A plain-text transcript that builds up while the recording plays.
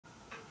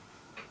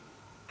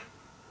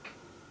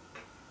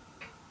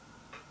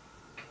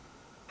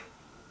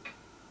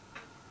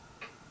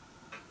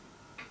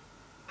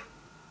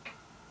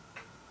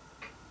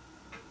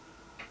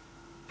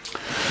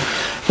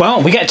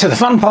Well, we get to the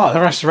fun part of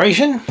the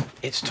restoration.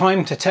 It's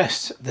time to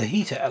test the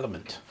heater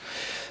element.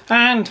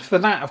 And for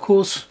that, of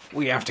course,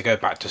 we have to go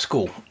back to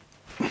school.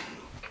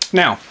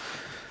 Now,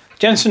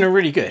 Jensen are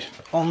really good.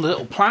 On the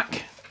little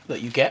plaque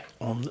that you get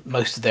on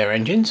most of their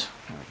engines,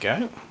 there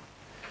we go,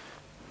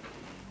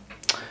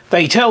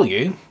 they tell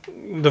you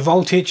the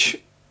voltage,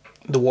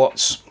 the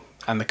watts,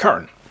 and the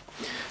current.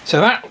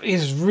 So that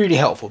is really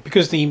helpful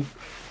because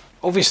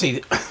obviously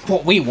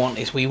what we want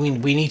is we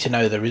need to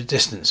know the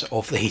resistance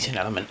of the heating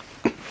element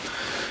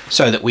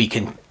so that we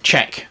can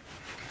check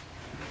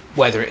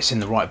whether it's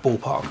in the right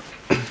ballpark.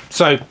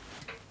 So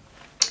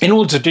in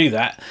order to do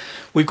that,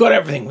 we've got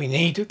everything we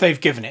need. They've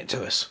given it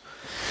to us.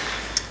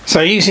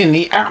 So using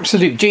the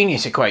absolute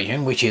genius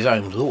equation, which is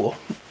Ohm's law,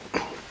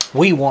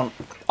 we want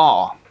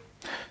R.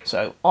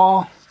 So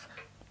R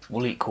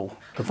will equal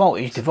the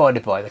voltage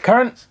divided by the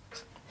current,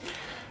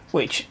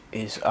 which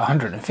is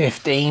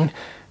 115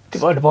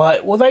 divided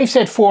by, well, they've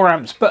said 4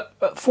 amps, but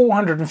at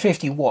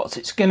 450 watts,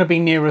 it's going to be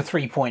nearer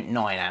 3.9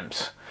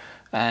 amps.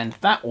 And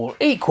that will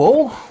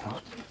equal,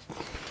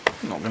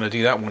 I'm not going to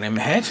do that one in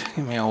my head,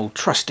 give me old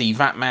trusty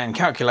Vatman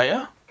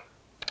calculator,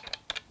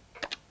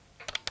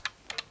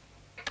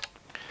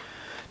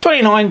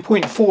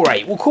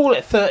 29.48, we'll call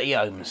it 30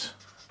 ohms.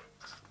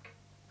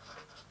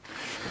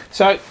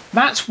 So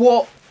that's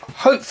what,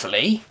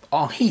 hopefully,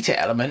 our heater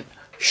element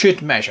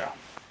should measure.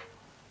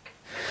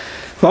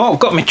 Well, I've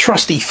got my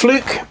trusty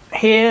fluke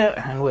here,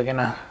 and we're going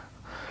to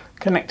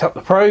connect up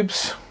the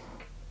probes.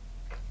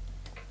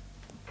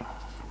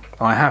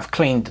 I have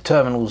cleaned the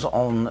terminals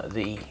on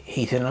the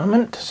heating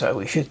element, so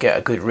we should get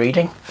a good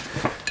reading.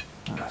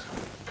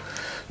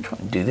 Try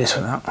and do this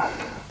without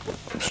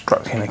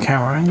obstructing the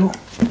camera angle.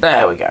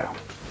 There we go.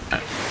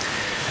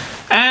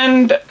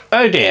 And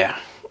oh dear,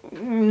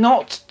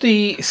 not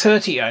the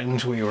 30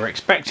 ohms we were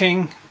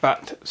expecting,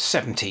 but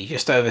 70,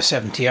 just over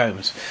 70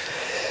 ohms.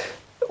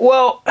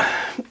 Well,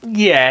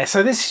 yeah,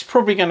 so this is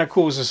probably going to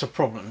cause us a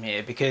problem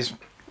here because,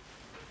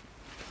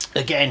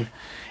 again,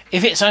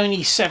 if it's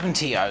only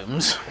 70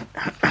 ohms,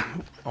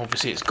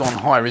 obviously it's gone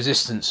high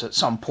resistance at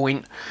some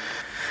point.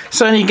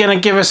 It's only going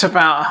to give us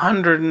about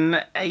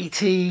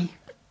 180,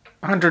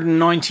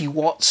 190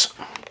 watts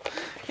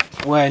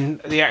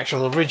when the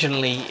actual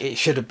originally it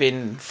should have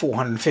been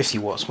 450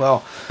 watts.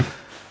 Well,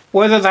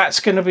 whether that's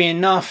going to be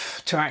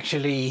enough to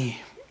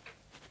actually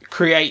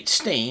create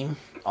steam,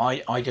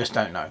 I just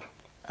don't know.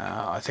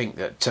 I think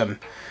that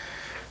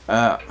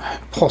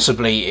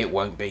possibly it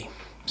won't be.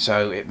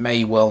 So it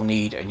may well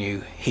need a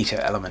new heater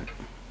element.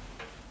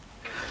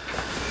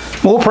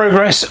 More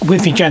progress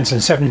with the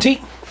Jensen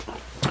 70.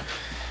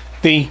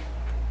 The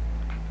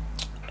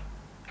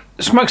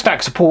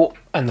smokestack support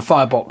and the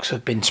firebox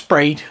have been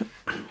sprayed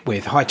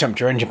with high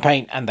temperature engine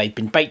paint and they've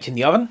been baked in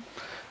the oven.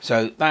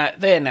 So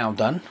they're now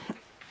done.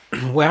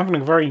 We're having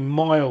a very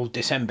mild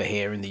December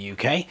here in the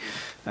UK.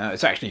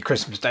 It's actually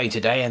Christmas Day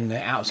today and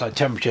the outside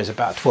temperature is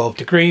about 12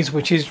 degrees,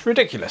 which is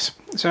ridiculous.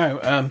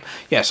 So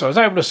yeah, so I was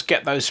able to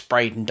get those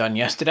sprayed and done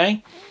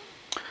yesterday.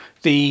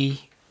 The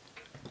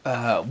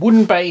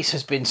wooden base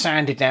has been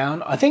sanded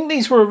down. I think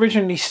these were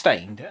originally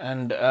stained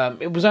and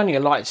it was only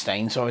a light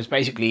stain, so I was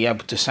basically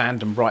able to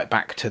sand them right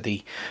back to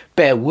the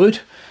bare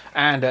wood.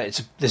 And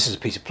this is a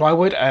piece of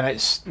plywood and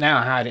it's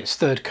now had its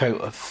third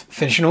coat of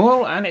finishing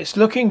oil and it's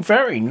looking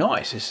very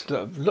nice. It's,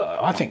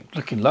 I think,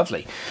 looking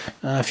lovely.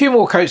 A few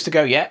more coats to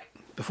go yet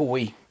before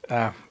we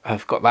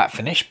have got that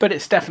finished, but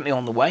it's definitely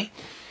on the way.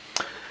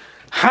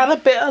 Had a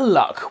bit of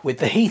luck with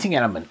the heating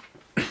element.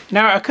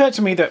 Now it occurred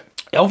to me that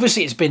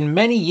obviously it's been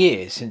many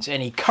years since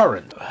any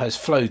current has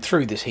flowed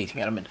through this heating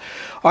element.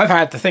 I've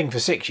had the thing for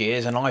 6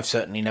 years and I've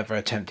certainly never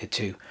attempted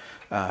to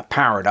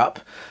power it up,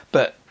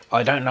 but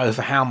I don't know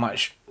for how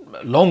much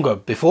longer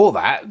before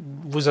that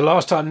was the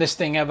last time this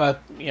thing ever,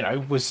 you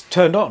know, was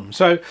turned on.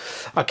 So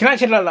I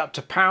connected it up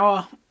to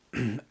power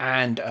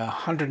and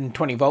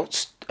 120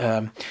 volts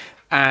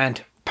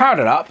and powered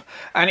it up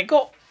and it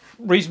got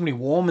reasonably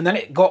warm and then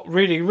it got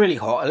really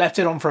hot. I left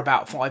it on for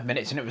about 5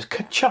 minutes and it was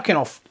chucking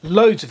off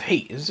loads of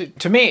heat.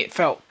 To me it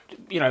felt,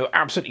 you know,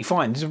 absolutely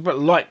fine. This is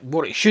like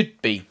what it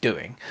should be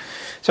doing.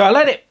 So I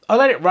let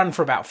it run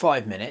for about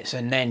 5 minutes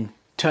and then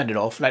turned it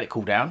off, let it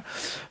cool down,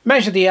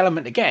 measured the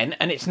element again,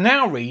 and it's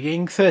now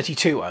reading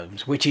 32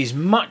 ohms, which is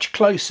much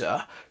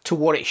closer to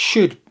what it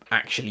should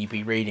actually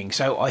be reading.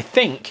 So I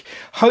think,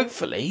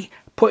 hopefully,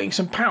 putting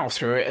some power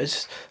through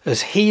it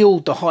has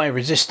healed the high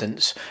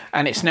resistance,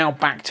 and it's now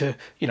back to,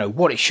 you know,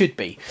 what it should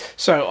be.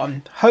 So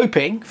I'm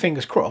hoping,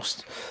 fingers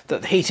crossed,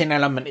 that the heating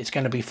element is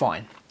going to be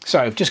fine. So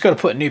I've just got to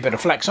put a new bit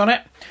of flex on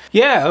it.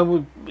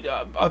 Yeah,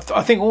 I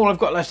think all I've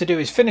got left to do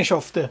is finish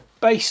off the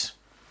base,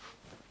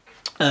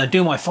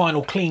 do my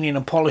final cleaning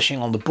and polishing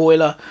on the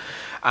boiler,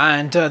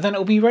 and then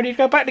it'll be ready to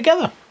go back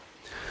together.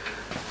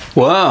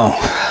 Wow,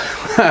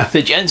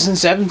 the Jensen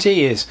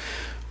 70 is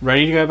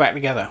ready to go back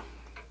together.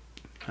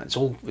 It's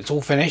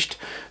all finished.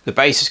 The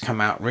base has come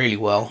out really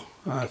well.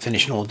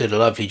 Finishing all did a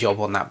lovely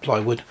job on that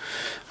plywood,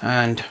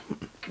 and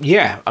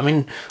yeah, I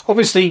mean,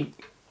 obviously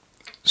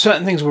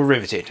certain things were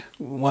riveted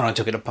when I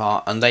took it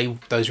apart, and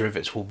those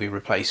rivets will be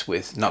replaced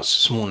with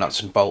small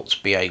nuts and bolts,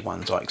 BA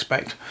ones I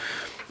expect.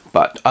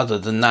 But other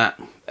than that,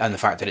 and the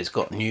fact that it's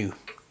got a new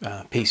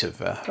piece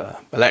of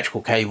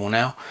electrical cable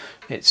now,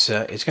 it's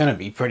going to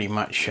be pretty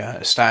much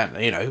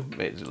standard. You know,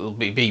 it'll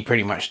be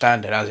pretty much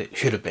standard as it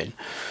should have been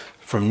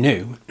from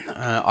new.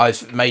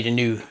 I've made a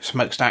new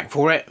smokestack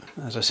for it.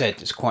 As I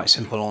said, it's quite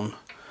simple on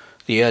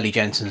the early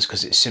Jensens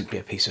because it's simply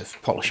a piece of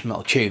polished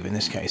metal tube. In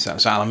this case,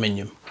 that's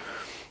aluminium.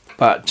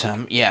 But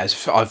yeah,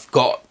 I've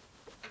got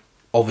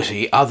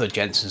obviously other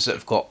Jensens that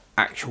have got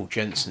actual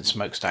Jensen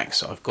smokestacks.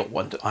 So I've got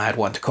one. I had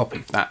one to copy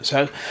of that.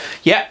 So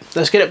yeah,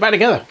 let's get it back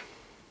together.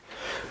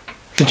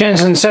 The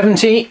Jensen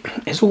 70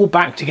 is all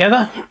back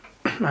together,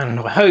 and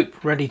I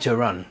hope ready to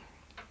run.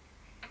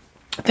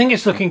 I think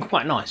it's looking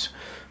quite nice.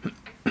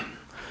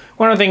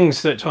 One of the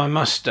things that I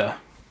must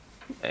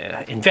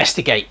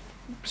investigate,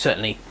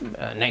 certainly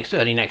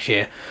early next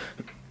year,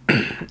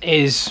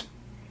 is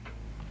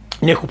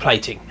nickel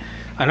plating.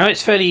 I know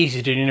it's fairly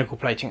easy to do nickel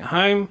plating at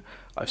home.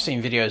 I've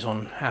seen videos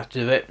on how to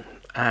do it,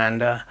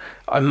 and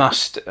I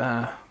must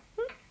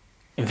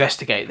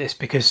investigate this,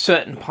 because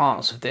certain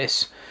parts of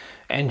this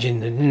engine,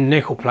 the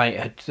nickel plate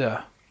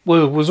had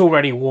was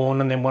already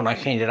worn, and then when I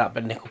cleaned it up,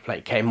 the nickel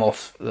plate came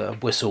off, the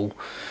whistle,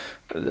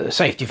 the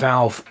safety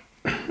valve,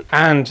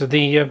 and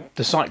the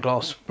sight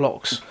glass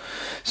blocks.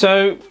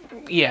 So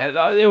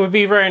yeah, it would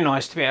be very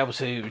nice to be able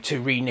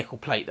to re-nickel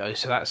plate those.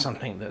 So that's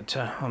something that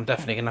I'm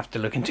definitely gonna have to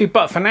look into.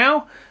 But for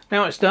now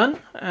it's done,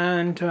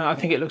 and I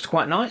think it looks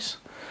quite nice.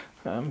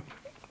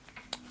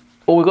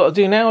 All we've got to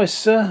do now is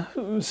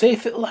see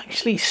if it'll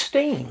actually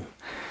steam,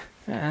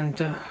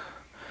 and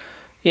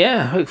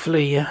yeah,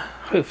 hopefully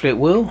it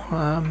will.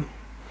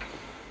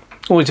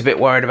 Always a bit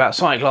worried about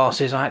sight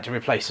glasses. I had to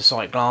replace the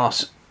sight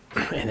glass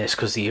in this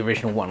because the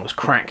original one was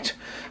cracked,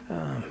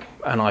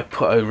 and I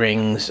put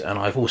O-rings, and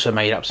I've also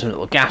made up some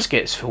little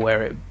gaskets for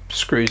where it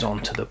screws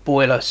onto the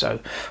boiler,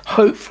 so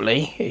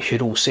hopefully it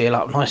should all seal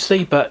up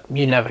nicely, but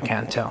you never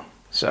can tell.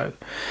 So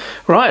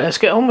right, let's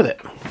get on with it.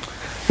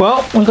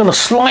 Well, we've got a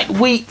slight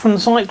weep from the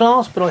sight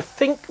glass, but I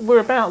think we're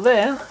about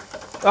there.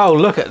 Oh,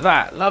 look at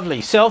that,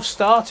 lovely,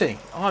 self-starting.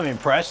 I'm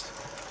impressed.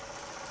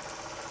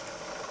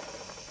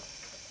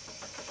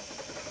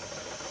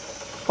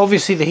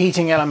 Obviously the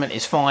heating element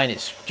is fine,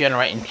 it's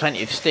generating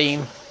plenty of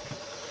steam.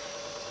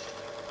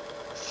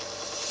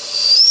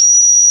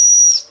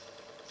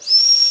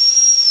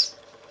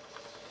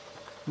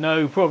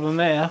 No problem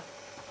there.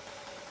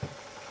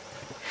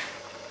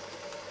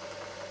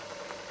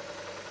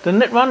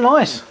 Doesn't it run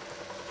nice?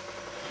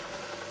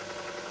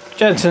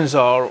 Jensens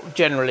are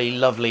generally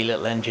lovely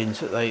little engines.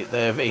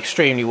 They're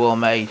extremely well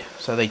made,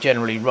 so they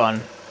generally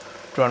run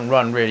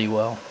really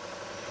well.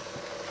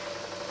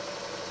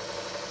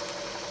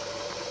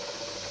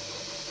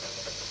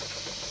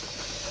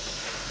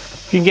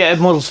 If you can get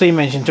a model steam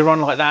engine to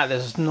run like that,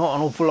 there's not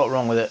an awful lot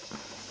wrong with it.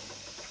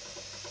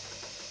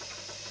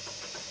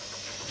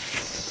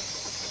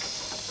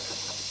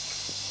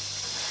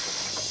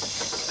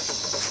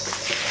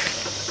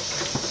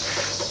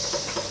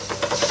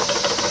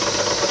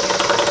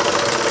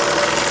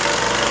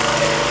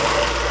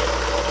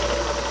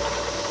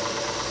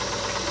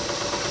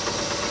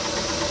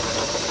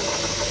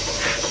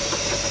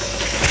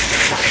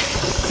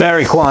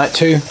 Very quiet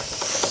too.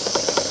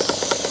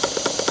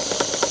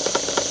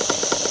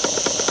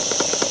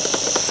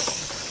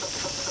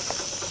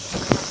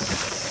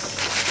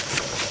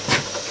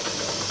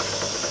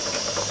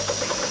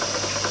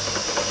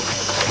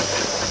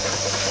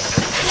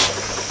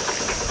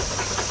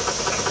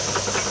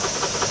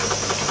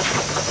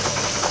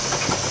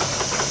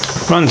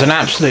 Runs an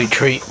absolute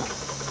treat.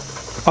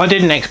 I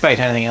didn't expect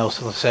anything else.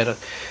 As I said,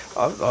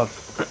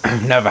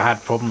 I've never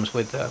had problems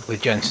with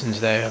Jensens.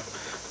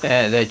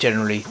 They're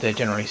generally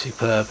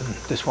superb, and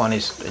this one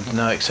is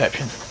no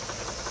exception.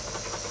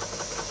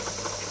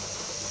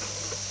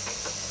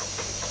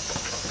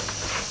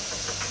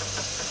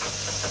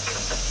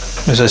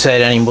 As I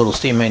said, any model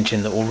steam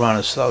engine that will run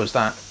as slow as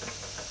that,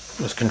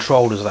 as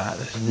controlled as that,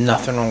 there's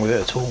nothing wrong with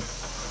it at all.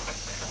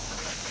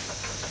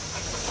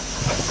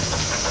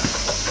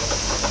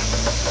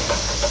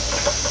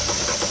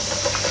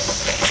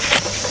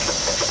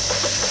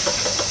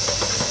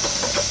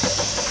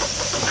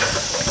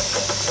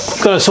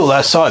 Got to sort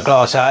that sight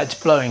glass out. It's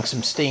blowing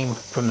some steam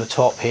from the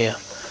top here,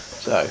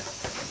 so.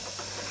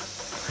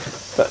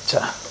 But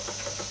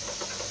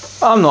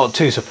I'm not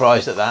too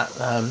surprised at that.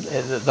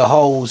 The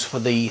holes for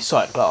the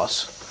sight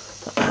glass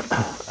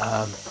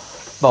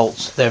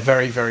bolts, they're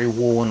very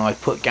worn. I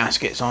put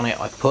gaskets on it.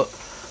 I put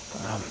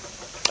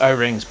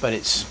O-rings, but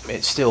it's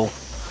still,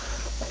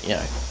 you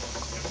know,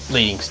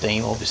 bleeding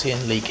steam, obviously,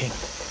 and leaking.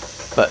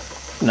 But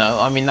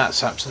no, I mean,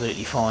 that's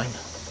absolutely fine.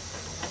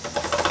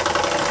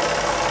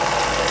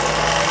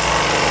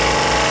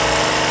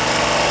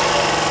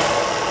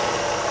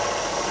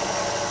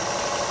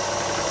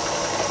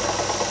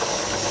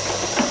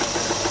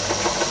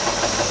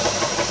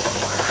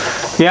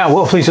 Yeah,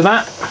 well pleased with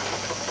that.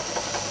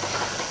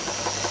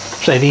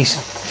 So these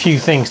few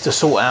things to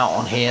sort out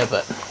on here,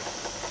 but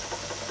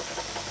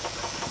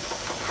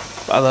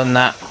But other than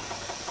that,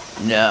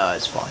 no,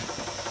 it's fine.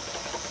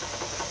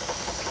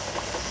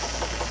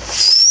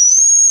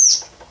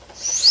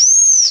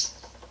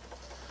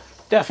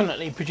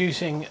 Definitely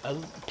producing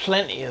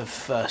plenty of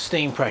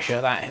steam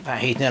pressure, that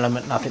heating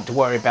element, nothing to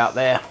worry about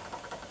there.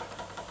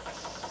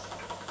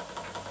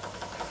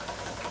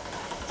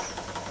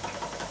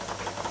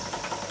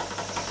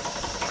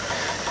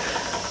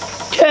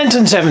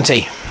 Jensen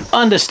 70,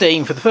 under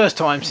steam for the first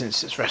time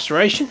since its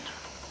restoration.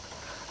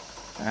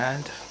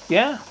 And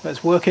yeah,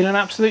 that's working an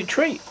absolute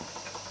treat.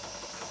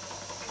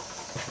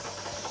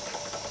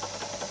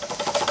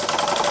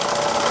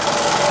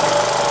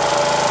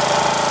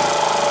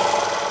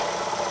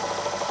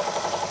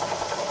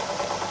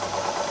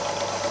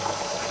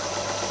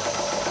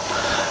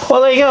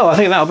 Well, there you go. I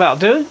think that'll about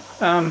do.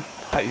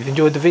 Hope you've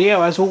enjoyed the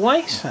video as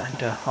always,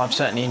 and I've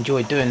certainly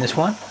enjoyed doing this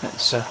one.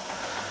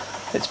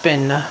 It's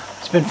been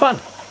fun.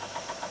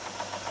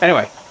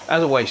 Anyway,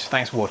 as always,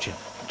 thanks for watching.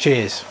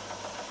 Cheers.